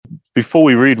before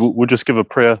we read, we'll just give a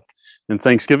prayer in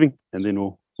thanksgiving, and then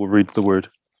we'll read the word.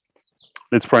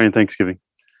 Let's pray in thanksgiving.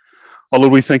 Oh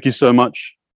Lord, we thank you so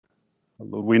much.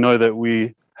 Lord, we know that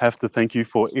we have to thank you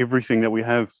for everything that we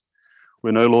have.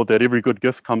 We know, Lord, that every good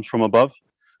gift comes from above.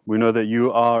 We know that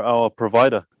you are our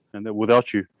provider, and that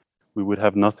without you, we would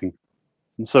have nothing.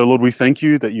 And so, Lord, we thank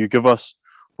you that you give us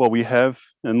what we have.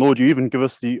 And Lord, you even give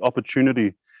us the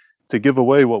opportunity to give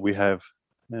away what we have.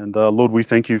 And Lord, we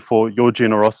thank you for your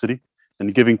generosity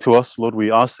and giving to us. Lord,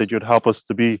 we ask that you'd help us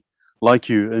to be like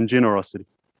you in generosity.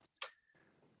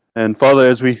 And Father,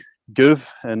 as we give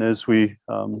and as we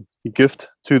gift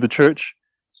to the church,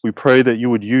 we pray that you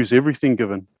would use everything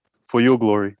given for your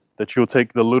glory, that you'll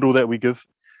take the little that we give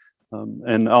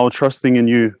and our trusting in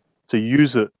you to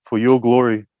use it for your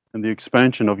glory and the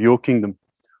expansion of your kingdom.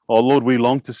 Oh Lord, we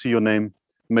long to see your name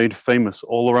made famous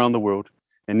all around the world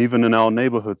and even in our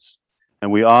neighborhoods.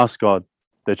 And we ask, God,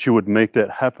 that you would make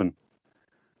that happen.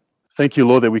 Thank you,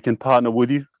 Lord, that we can partner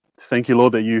with you. Thank you,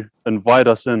 Lord, that you invite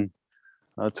us in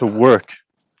to work.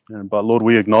 But Lord,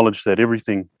 we acknowledge that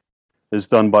everything is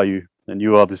done by you and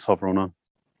you are the sovereign one.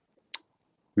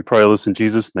 We pray all this in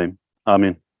Jesus' name.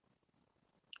 Amen.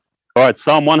 All right,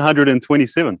 Psalm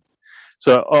 127.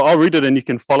 So I'll read it and you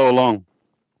can follow along.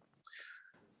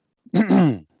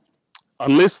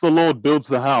 Unless the Lord builds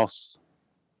the house,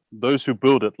 those who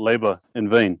build it labor in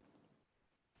vain.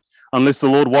 Unless the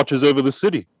Lord watches over the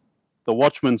city, the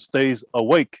watchman stays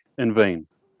awake in vain.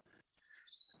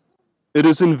 It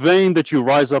is in vain that you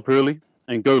rise up early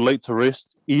and go late to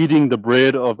rest, eating the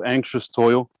bread of anxious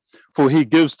toil, for he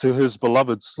gives to his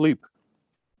beloved sleep.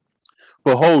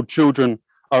 Behold, children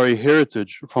are a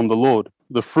heritage from the Lord,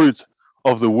 the fruit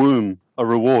of the womb a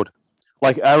reward.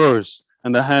 Like arrows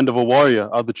in the hand of a warrior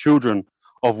are the children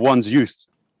of one's youth.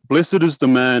 Blessed is the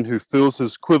man who fills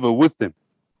his quiver with them.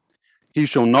 He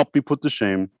shall not be put to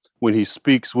shame when he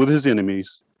speaks with his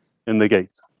enemies in the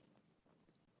gate.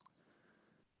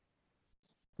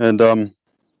 And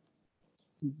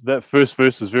that first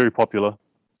verse is very popular.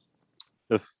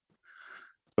 If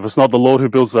it's not the Lord who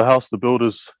builds the house, the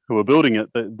builders who are building it,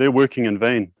 they're working in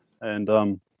vain.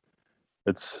 And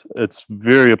it's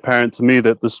very apparent to me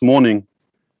that this morning,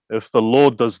 if the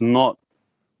Lord does not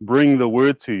bring the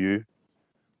word to you,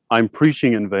 I'm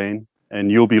preaching in vain,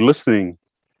 and you'll be listening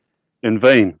in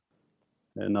vain.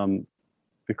 And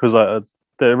because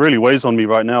that really weighs on me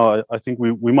right now, I think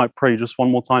we might pray just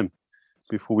one more time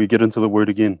before we get into the word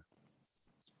again.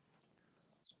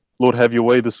 Lord, have your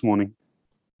way this morning.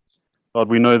 God,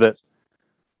 we know that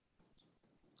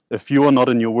if you are not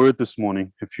in your word this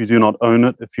morning, if you do not own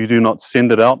it, if you do not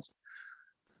send it out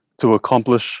to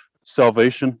accomplish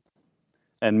salvation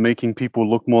and making people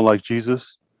look more like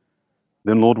Jesus,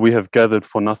 then Lord, we have gathered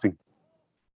for nothing.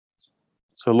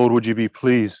 So Lord, would you be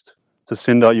pleased to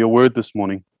send out your word this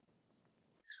morning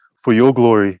for your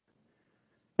glory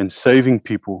and saving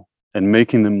people and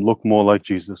making them look more like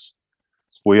Jesus.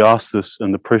 We ask this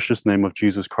in the precious name of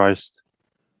Jesus Christ.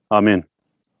 Amen.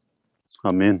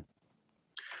 Amen.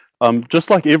 Just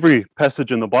like every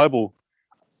passage in the Bible,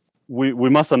 we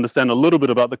must understand a little bit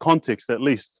about the context at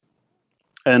least.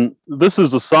 And this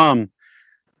is a psalm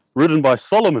written by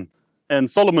Solomon. And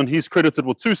Solomon, he's credited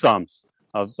with two psalms.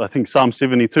 I think Psalm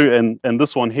 72 and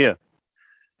this one here.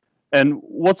 And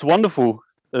what's wonderful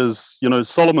is,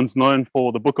 Solomon's known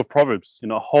for the book of Proverbs,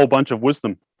 a whole bunch of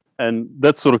wisdom. And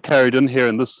that's sort of carried in here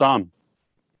in this psalm.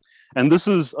 And this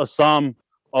is a psalm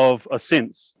of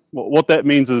ascents. What that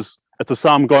means is it's a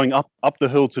psalm going up the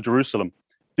hill to Jerusalem.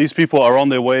 These people are on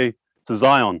their way to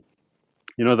Zion,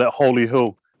 that holy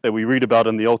hill that we read about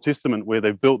in the Old Testament where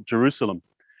they built Jerusalem.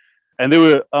 And there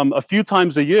were a few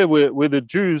times a year where the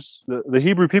Jews, the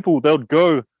Hebrew people, they would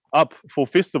go up for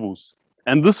festivals.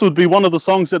 And this would be one of the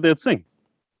songs that they'd sing.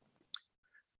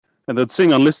 And they'd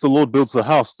sing, unless the Lord builds the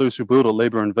house, those who build it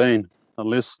labor in vain.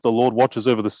 Unless the Lord watches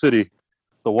over the city,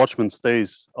 the watchman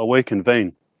stays awake in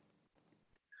vain.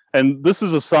 And this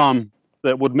is a psalm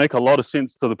that would make a lot of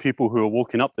sense to the people who are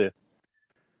walking up there.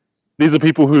 These are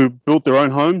people who built their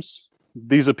own homes.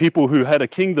 These are people who had a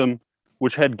kingdom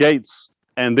which had gates,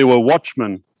 and there were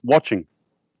watchmen watching.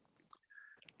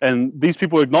 And these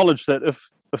people acknowledged that if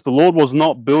the Lord was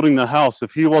not building the house,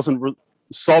 if he wasn't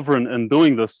sovereign in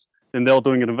doing this, then they were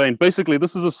doing it in vain. Basically,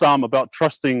 this is a psalm about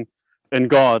trusting in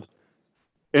God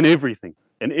in everything,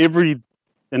 in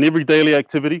every daily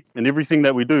activity, in everything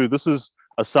that we do. This is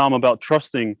a psalm about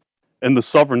trusting in the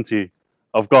sovereignty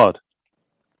of God.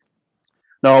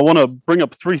 Now, I want to bring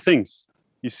up three things.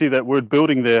 You see that word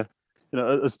building there,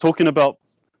 it's talking about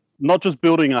not just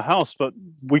building a house, but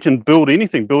we can build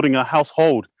anything. Building a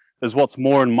household is what's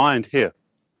more in mind here.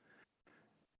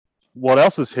 What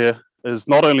else is here is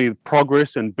not only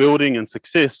progress and building and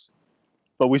success,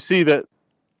 but we see that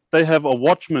they have a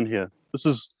watchman here. This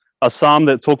is a psalm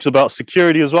that talks about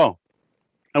security as well.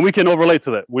 And we can all relate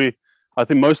to that. I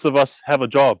think most of us have a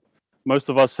job. Most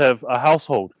of us have a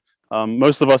household.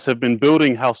 Most of us have been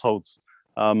building households.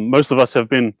 Most of us have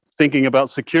been thinking about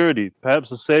security,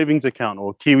 perhaps a savings account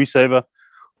or KiwiSaver,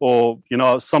 or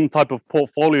some type of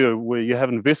portfolio where you have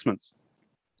investments.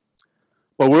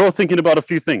 But we're all thinking about a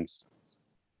few things: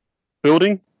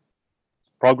 building,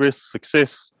 progress,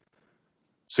 success,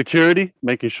 security,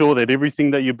 making sure that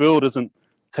everything that you build isn't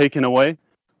taken away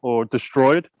or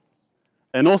destroyed.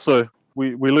 And also,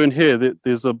 we learn here that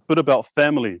there's a bit about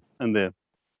family in there.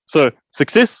 So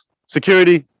success,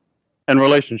 security, and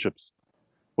relationships,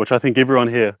 which I think everyone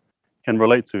here can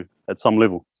relate to at some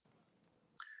level.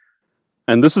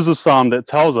 And this is a psalm that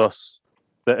tells us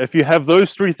that if you have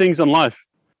those three things in life,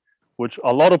 which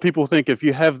a lot of people think if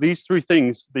you have these three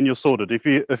things, then you're sorted.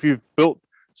 If you've built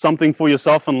something for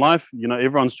yourself in life,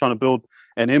 everyone's trying to build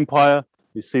an empire.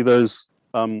 You see those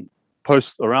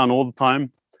posts around all the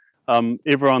time.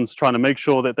 Everyone's trying to make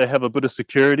sure that they have a bit of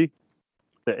security,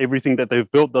 that everything that they've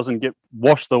built doesn't get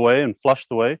washed away and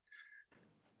flushed away.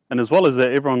 And as well as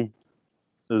that, everyone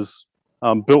is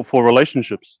built for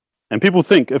relationships. And people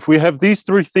think if we have these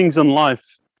three things in life,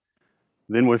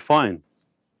 then we're fine.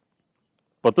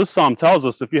 But this psalm tells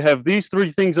us if you have these three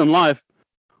things in life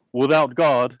without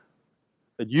God,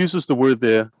 it uses the word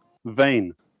there,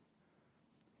 vain.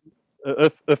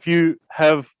 If you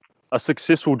have a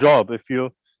successful job, if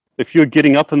you're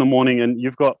getting up in the morning and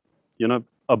you've got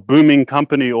a booming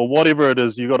company or whatever it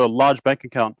is, you've got a large bank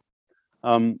account,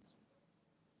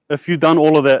 if you've done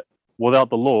all of that without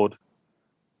the Lord,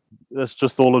 it's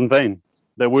just all in vain.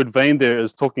 That word vain there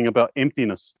is talking about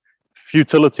emptiness,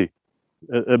 futility.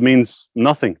 It means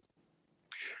nothing.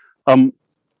 And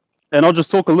I'll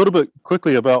just talk a little bit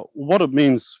quickly about what it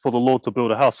means for the Lord to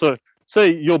build a house. So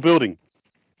say you're building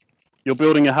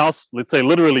a house. Let's say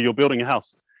literally you're building a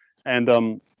house,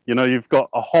 and you've got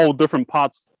a whole different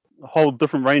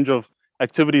range of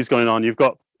activities going on. You've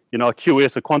got a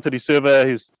QS, a quantity surveyor,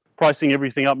 who's pricing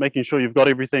everything up, making sure you've got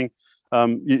everything.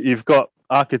 You've got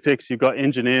architects, you've got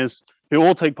engineers who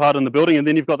all take part in the building, and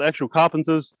then you've got the actual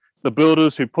carpenters, the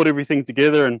builders who put everything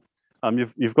together, and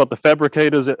you've got the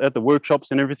fabricators at the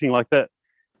workshops and everything like that.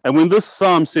 And when this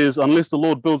psalm says, unless the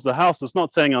Lord builds the house, it's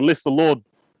not saying unless the Lord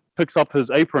picks up his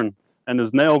apron and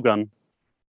his nail gun,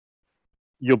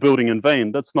 you're building in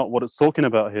vain. That's not what it's talking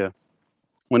about here.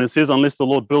 When it says unless the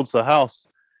Lord builds the house,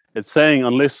 it's saying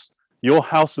unless your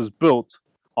house is built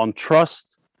on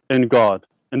trust in God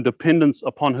and dependence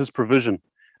upon his provision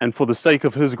and for the sake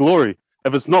of his glory.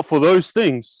 If it's not for those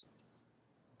things,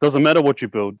 it doesn't matter what you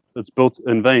build, it's built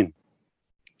in vain.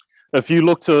 If you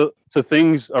look to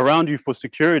things around you for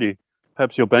security,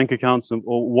 perhaps your bank accounts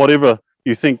or whatever,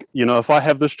 you think, if I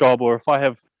have this job or if I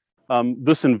have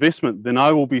this investment, then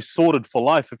I will be sorted for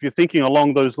life. If you're thinking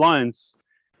along those lines,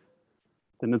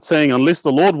 then it's saying unless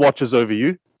the Lord watches over you,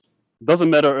 it doesn't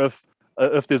matter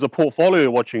if there's a portfolio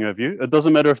watching over you, it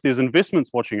doesn't matter if there's investments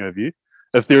watching over you,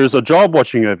 if there is a job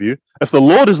watching over you, if the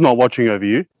Lord is not watching over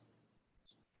you,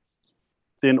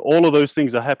 then all of those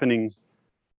things are happening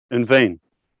in vain.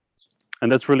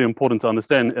 And that's really important to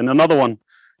understand. And another one,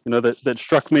 that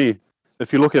struck me,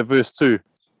 if you look at verse 2,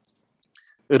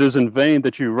 it is in vain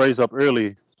that you raise up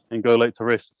early and go late to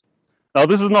rest. Now,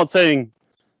 this is not saying,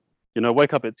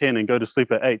 wake up at 10 and go to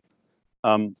sleep at 8.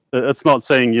 It's not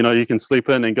saying, you can sleep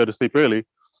in and go to sleep early.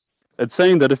 It's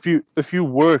saying that if you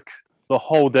work the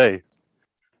whole day,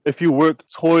 if you work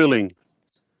toiling,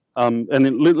 and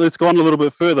then let's go on a little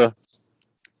bit further,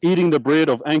 eating the bread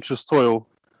of anxious toil,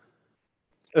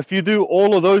 if you do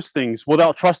all of those things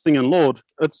without trusting in Lord,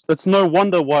 it's no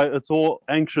wonder why it's all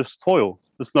anxious toil.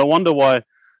 It's no wonder why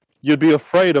you'd be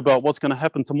afraid about what's going to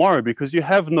happen tomorrow, because you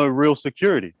have no real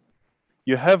security.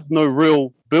 You have no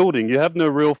real building. You have no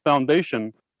real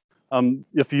foundation.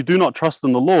 If you do not trust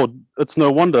in the Lord, it's no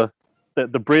wonder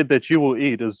that the bread that you will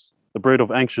eat is the bread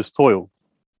of anxious toil.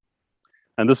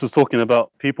 And this is talking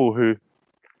about people who,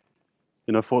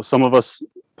 for some of us,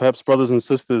 perhaps brothers and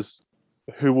sisters,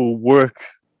 who will work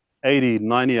 80,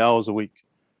 90 hours a week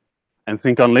and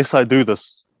think, unless I do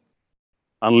this,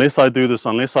 unless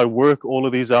I work all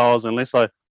of these hours, unless I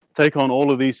take on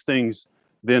all of these things,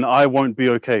 then I won't be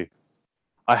okay.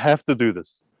 I have to do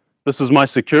this. This is my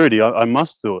security. I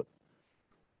must do it.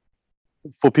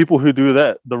 For people who do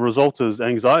that, the result is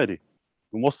anxiety.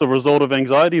 And what's the result of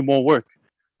anxiety? More work.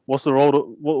 What's the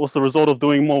result of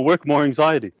doing more work? More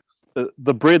anxiety.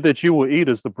 The bread that you will eat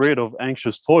is the bread of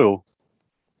anxious toil,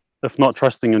 if not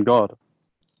trusting in God.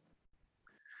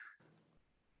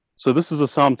 So this is a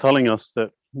psalm telling us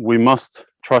that we must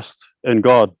trust in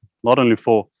God, not only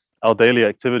for our daily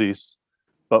activities,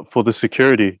 but for the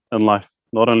security in life.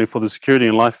 Not only for the security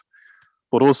in life,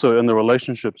 but also in the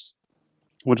relationships.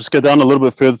 We'll just get down a little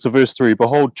bit further to verse 3.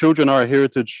 Behold, children are a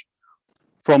heritage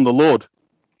from the Lord.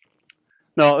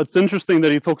 Now, it's interesting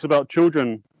that he talks about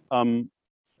children in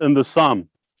the psalm.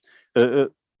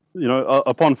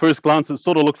 Upon first glance, it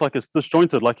sort of looks like it's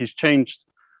disjointed, like he's changed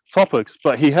topics,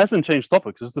 but he hasn't changed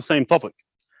topics. It's the same topic.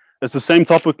 It's the same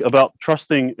topic about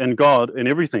trusting in God in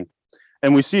everything.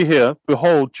 And we see here,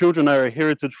 behold, children are a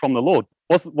heritage from the Lord.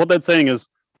 What that's saying is,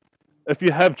 if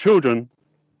you have children,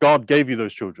 God gave you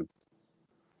those children.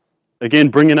 Again,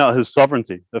 bringing out his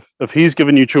sovereignty. If he's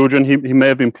given you children, he may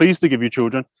have been pleased to give you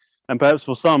children, and perhaps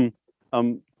for some,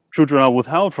 children are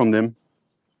withheld from them,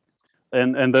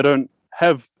 and they don't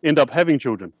end up having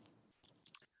children.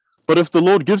 But if the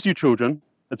Lord gives you children,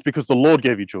 it's because the Lord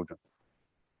gave you children.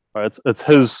 Right? It's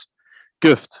his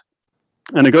gift.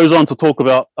 And it goes on to talk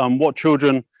about what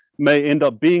children may end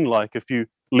up being like if you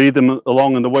lead them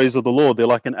along in the ways of the Lord. They're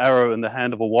like an arrow in the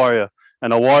hand of a warrior,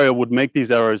 and a warrior would make these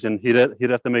arrows, and he'd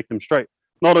have to make them straight.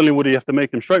 Not only would he have to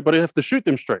make them straight, but he'd have to shoot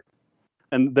them straight,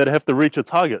 and they'd have to reach a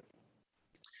target.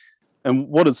 And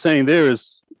what it's saying there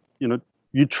is,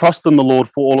 you trust in the Lord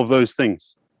for all of those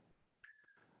things.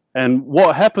 And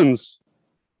what happens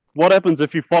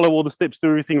if you follow all the steps, do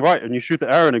everything right, and you shoot the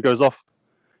arrow and it goes off?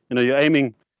 You're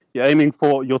aiming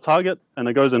for your target, and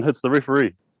it goes and hits the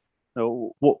referee.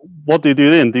 What do you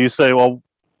do then? Do you say, well,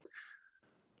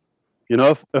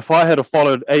 if I had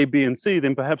followed A, B, and C,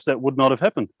 then perhaps that would not have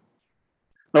happened?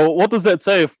 Now, what does that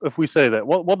say if we say that?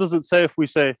 What does it say if we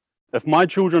say, if my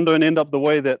children don't end up the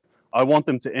way that I want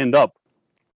them to end up,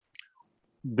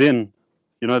 then,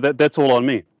 that's all on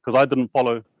me, because I didn't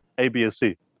follow A, B, or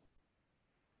C.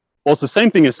 Well, it's the same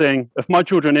thing as saying, if my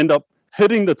children end up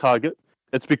hitting the target,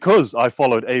 it's because I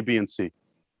followed A, B, and C.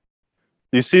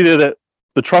 You see there that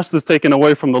the trust is taken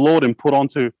away from the Lord and put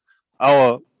onto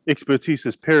our expertise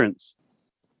as parents.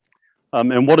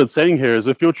 And what it's saying here is,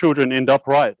 if your children end up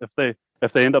right, if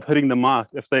they end up hitting the mark,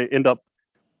 if they end up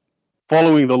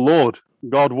following the Lord,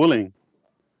 God willing,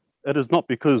 it is not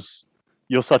because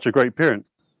you're such a great parent.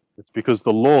 It's because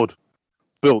the Lord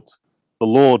built, the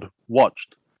Lord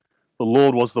watched, the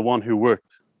Lord was the one who worked.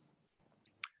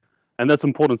 And that's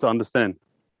important to understand.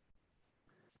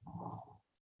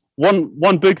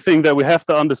 One big thing that we have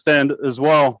to understand as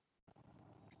well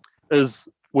is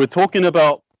we're talking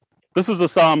about, this is a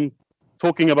psalm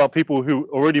talking about people who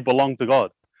already belong to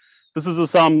God. This is a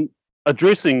psalm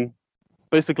addressing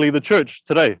basically the church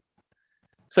today,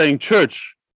 saying,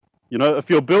 church, if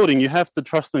you're building, you have to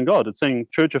trust in God. It's saying,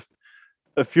 church,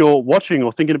 if you're watching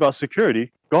or thinking about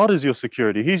security, God is your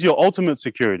security. He's your ultimate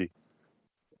security.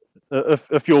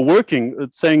 If you're working,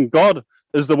 it's saying God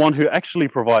is the one who actually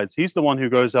provides. He's the one who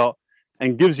goes out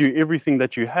and gives you everything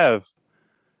that you have,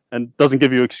 and doesn't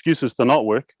give you excuses to not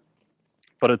work,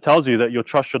 but it tells you that your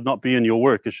trust should not be in your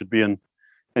work. It should be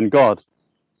in God.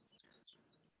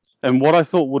 And what I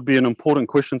thought would be an important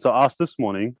question to ask this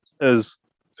morning is,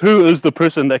 who is the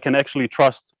person that can actually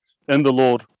trust in the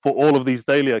Lord for all of these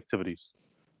daily activities?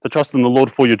 To trust in the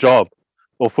Lord for your job,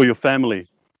 or for your family,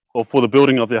 or for the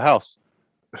building of your house.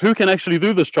 Who can actually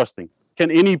do this trusting? Can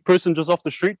any person just off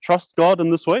the street trust God in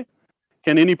this way?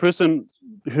 Can any person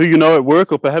who you know at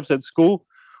work, or perhaps at school,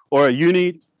 or at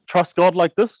uni, trust God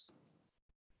like this?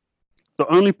 The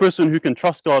only person who can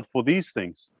trust God for these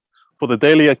things, for the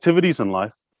daily activities in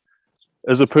life,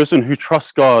 is a person who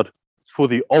trusts God for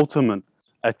the ultimate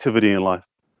activity in life.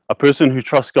 A person who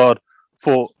trusts God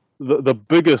for the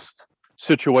biggest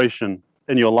situation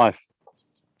in your life.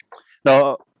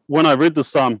 Now, when I read this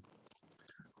psalm,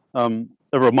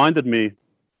 it reminded me,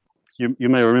 you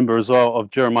may remember as well,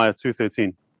 of Jeremiah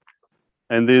 2:13.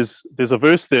 And there's a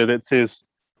verse there that says,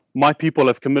 my people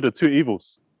have committed two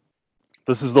evils.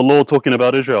 This is the Lord talking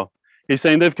about Israel. He's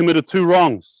saying they've committed two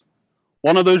wrongs.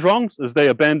 One of those wrongs is they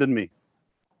abandoned me,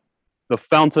 the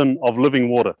fountain of living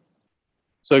water.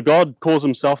 So God calls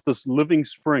himself this living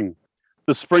spring,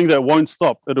 the spring that won't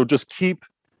stop. It'll just keep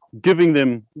giving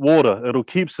them water. It'll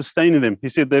keep sustaining them. He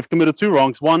said they've committed two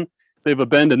wrongs. One, they've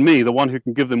abandoned me, the one who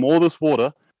can give them all this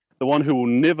water, the one who will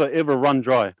never, ever run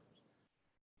dry.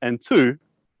 And two,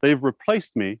 they've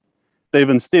replaced me. They've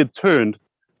instead turned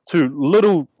to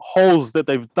little holes that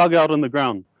they've dug out in the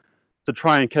ground to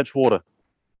try and catch water.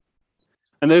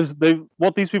 And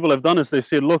what these people have done is they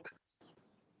said, look,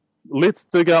 let's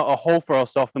dig out a hole for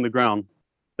ourselves in the ground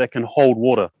that can hold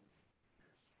water.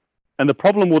 And the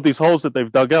problem with these holes that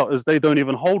they've dug out is they don't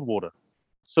even hold water.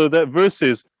 So that verse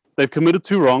says they've committed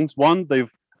two wrongs. One,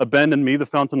 they've abandoned me, the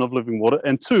fountain of living water.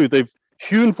 And two, they've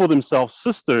hewn for themselves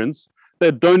cisterns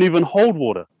that don't even hold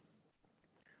water.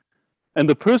 And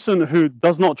the person who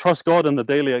does not trust God in the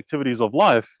daily activities of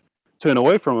life, turn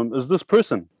away from him, is this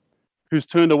person who's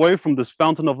turned away from this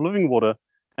fountain of living water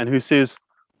and who says,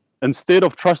 instead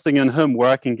of trusting in him where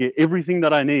I can get everything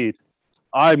that I need,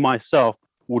 I myself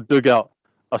will dig out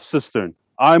a cistern.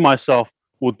 I myself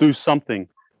will do something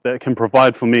that can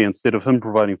provide for me instead of him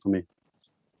providing for me.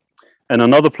 And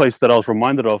another place that I was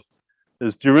reminded of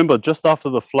is, do you remember just after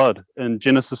the flood in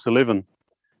Genesis 11,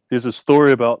 there's a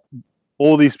story about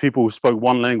all these people who spoke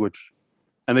one language.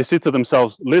 And they said to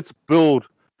themselves, let's build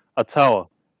a tower.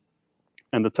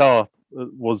 And the tower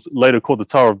was later called the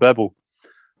Tower of Babel.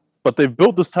 But they've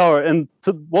built this tower, and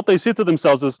what they said to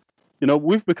themselves is,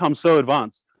 we've become so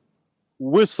advanced.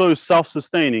 We're so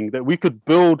self-sustaining that we could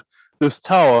build this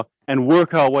tower and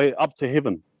work our way up to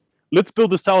heaven. Let's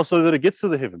build this tower so that it gets to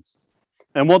the heavens.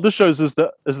 And what this shows is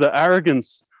the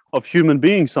arrogance of human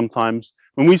beings sometimes.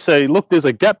 When we say, look, there's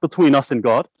a gap between us and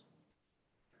God,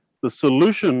 the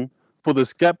solution for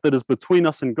this gap that is between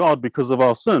us and God because of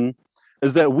our sin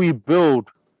is that we build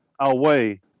our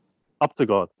way up to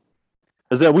God,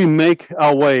 is that we make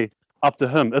our way up to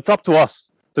him. It's up to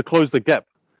us to close the gap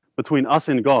between us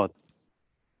and God.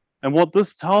 And what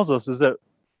this tells us is that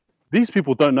these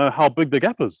people don't know how big the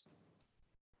gap is.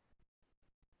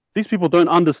 These people don't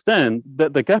understand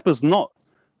that the gap is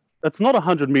it's not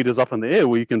 100 meters up in the air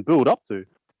where you can build up to.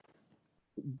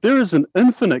 There is an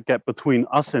infinite gap between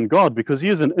us and God because he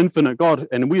is an infinite God,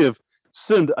 and we have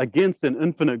sinned against an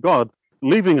infinite God,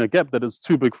 leaving a gap that is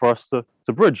too big for us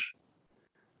to bridge.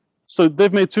 So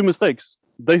they've made two mistakes.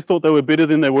 They thought they were better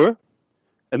than they were.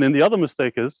 And then the other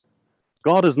mistake is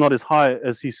God is not as high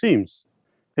as he seems.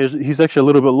 He's actually a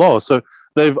little bit lower. So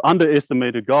they've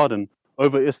underestimated God and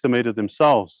overestimated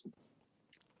themselves.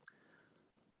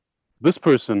 This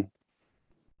person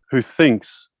who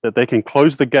thinks that they can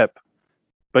close the gap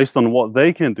based on what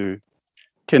they can do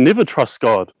can never trust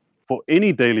God for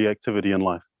any daily activity in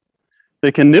life.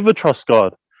 They can never trust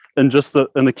God in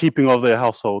the keeping of their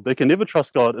household. They can never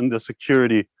trust God in the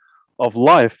security of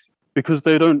life because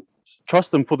they don't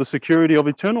trust him for the security of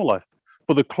eternal life,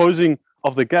 for the closing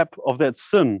of the gap of that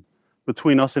sin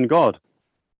between us and God.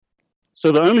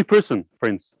 So the only person,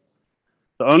 friends,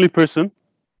 the only person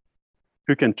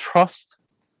who can trust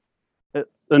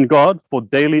in God for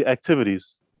daily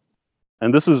activities,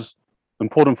 and this is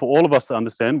important for all of us to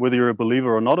understand, whether you're a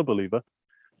believer or not a believer,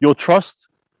 your trust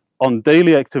on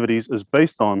daily activities is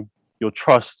based on your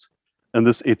trust in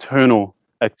this eternal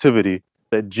activity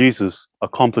that Jesus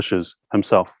accomplishes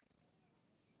himself.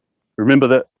 Remember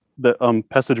that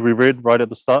passage we read right at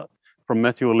the start from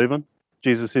Matthew 11?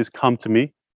 Jesus says, "Come to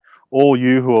me, all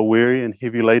you who are weary and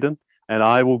heavy laden, and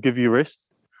I will give you rest."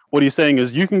 What he's saying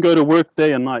is you can go to work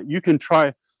day and night. You can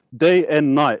try day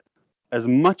and night as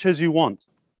much as you want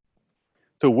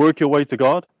to work your way to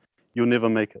God. You'll never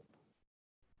make it.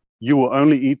 You will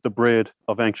only eat the bread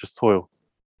of anxious toil.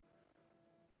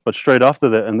 But straight after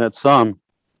that, in that psalm,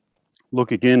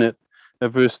 look again at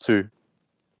verse 2,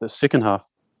 the second half.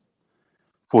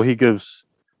 For he gives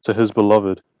to his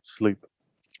beloved sleep.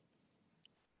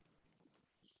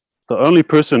 The only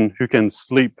person who can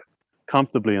sleep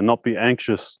comfortably and not be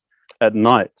anxious at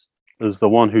night is the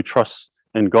one who trusts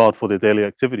in God for their daily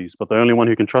activities. But the only one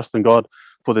who can trust in God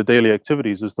for their daily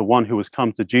activities is the one who has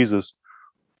come to Jesus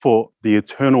for the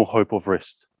eternal hope of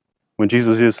rest. When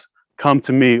Jesus says, "Come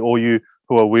to me, all you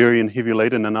who are weary and heavy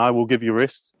laden, and I will give you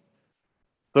rest,"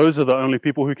 those are the only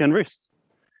people who can rest.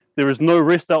 There is no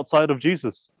rest outside of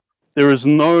Jesus. There is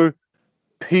no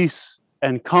peace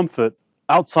and comfort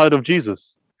outside of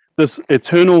Jesus. This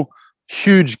eternal,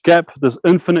 huge gap, this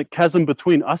infinite chasm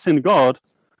between us and God,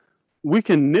 we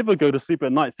can never go to sleep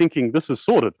at night thinking this is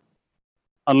sorted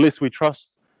unless we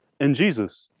trust in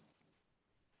Jesus.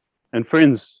 And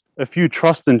friends, if you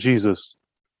trust in Jesus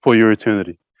for your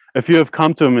eternity, if you have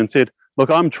come to him and said, "Look,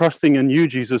 I'm trusting in you,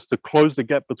 Jesus, to close the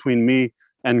gap between me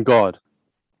and God,"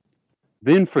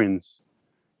 then, friends,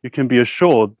 you can be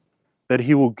assured that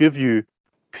he will give you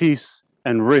peace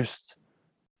and rest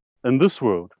in this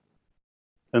world,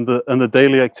 in the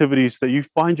daily activities that you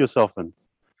find yourself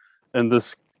in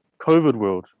this COVID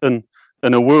world, in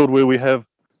a world where we have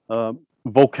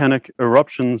volcanic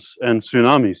eruptions and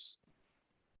tsunamis.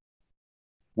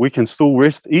 We can still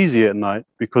rest easy at night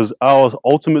because our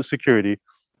ultimate security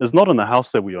is not in the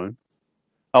house that we own.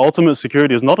 Our ultimate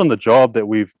security is not in the job that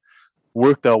we've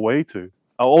worked our way to.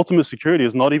 Our ultimate security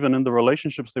is not even in the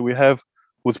relationships that we have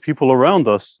with people around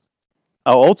us.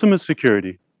 Our ultimate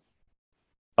security,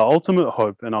 our ultimate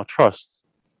hope, and our trust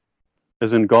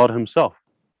is in God himself.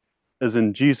 is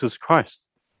in Jesus Christ,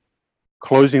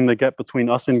 closing the gap between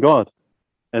us and God.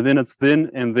 And then it's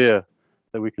then and there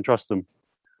that we can trust Him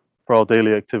for our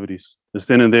daily activities. It's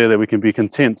then and there that we can be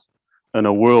content in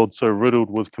a world so riddled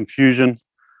with confusion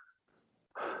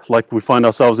like we find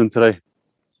ourselves in today.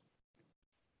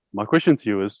 My question to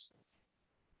you is,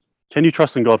 can you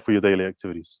trust in God for your daily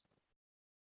activities?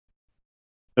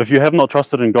 If you have not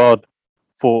trusted in God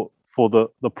for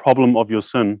the problem of your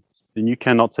sin, then you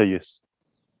cannot say yes.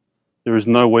 There is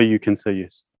no way you can say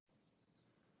yes.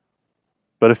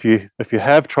 But if you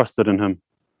have trusted in Him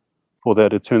for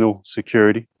that eternal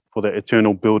security, for that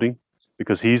eternal building,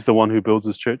 because He's the one who builds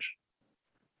His church,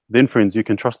 then friends, you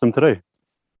can trust Him today.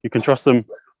 You can trust Him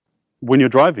when you're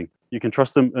driving. You can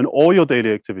trust Him in all your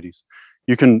daily activities.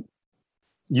 You can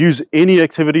use any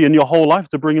activity in your whole life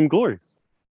to bring Him glory.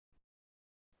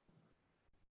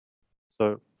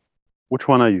 So, which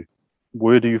one are you?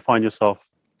 Where do you find yourself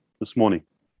this morning?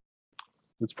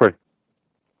 Let's pray.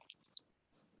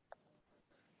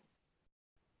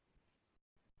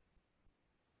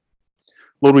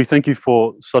 Lord, we thank You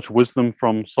for such wisdom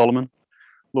from Solomon.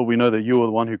 Lord, we know that You are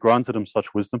the one who granted him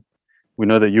such wisdom. We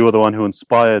know that You are the one who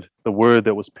inspired the word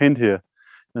that was penned here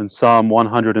in Psalm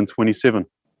 127.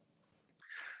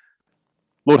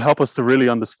 Lord, help us to really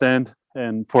understand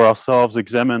and for ourselves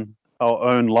examine our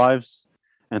own lives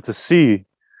and to see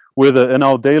whether in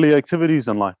our daily activities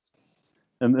in life,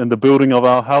 in the building of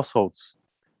our households,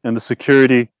 and the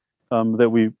security that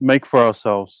we make for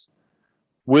ourselves,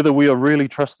 whether we are really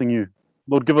trusting You.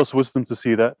 Lord, give us wisdom to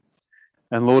see that.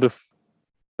 And Lord,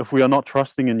 if we are not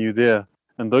trusting in You there,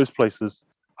 in those places,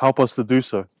 help us to do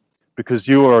so, because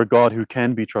You are a God who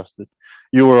can be trusted.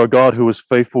 You are a God who is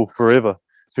faithful forever,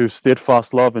 whose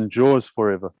steadfast love endures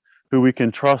forever, who we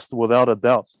can trust without a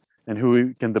doubt, and who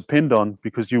we can depend on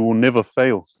because You will never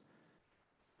fail.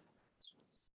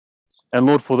 And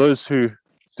Lord, for those who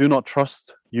do not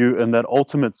trust You in that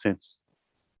ultimate sense,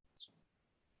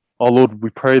 oh Lord, we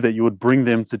pray that You would bring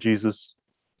them to Jesus,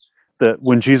 that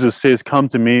when Jesus says, "Come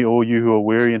to Me, all you who are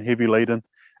weary and heavy laden,"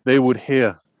 they would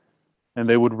hear and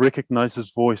they would recognize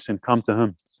His voice and come to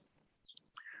Him.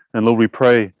 And Lord, we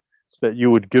pray that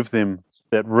You would give them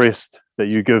that rest that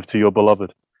You give to Your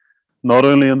beloved, not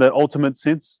only in that ultimate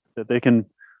sense, that they can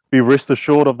be rest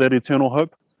assured of that eternal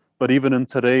hope, but even in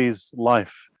today's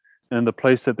life, in the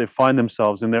place that they find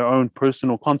themselves, in their own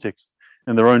personal context,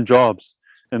 in their own jobs,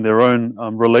 in their own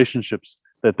relationships,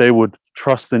 that they would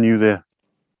trust in You there.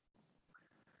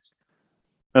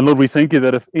 And Lord, we thank You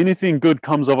that if anything good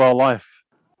comes of our life,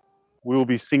 we will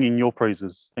be singing Your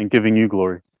praises and giving You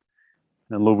glory.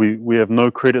 And Lord, we have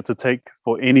no credit to take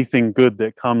for anything good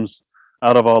that comes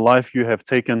out of our life. You have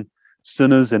taken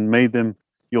sinners and made them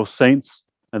Your saints,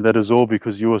 and that is all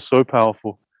because You are so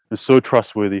powerful and so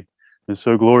trustworthy and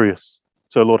so glorious.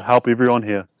 So Lord, help everyone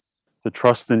here to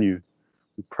trust in You.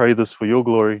 We pray this for Your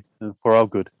glory and for our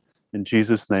good. In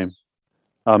Jesus' name,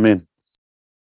 amen.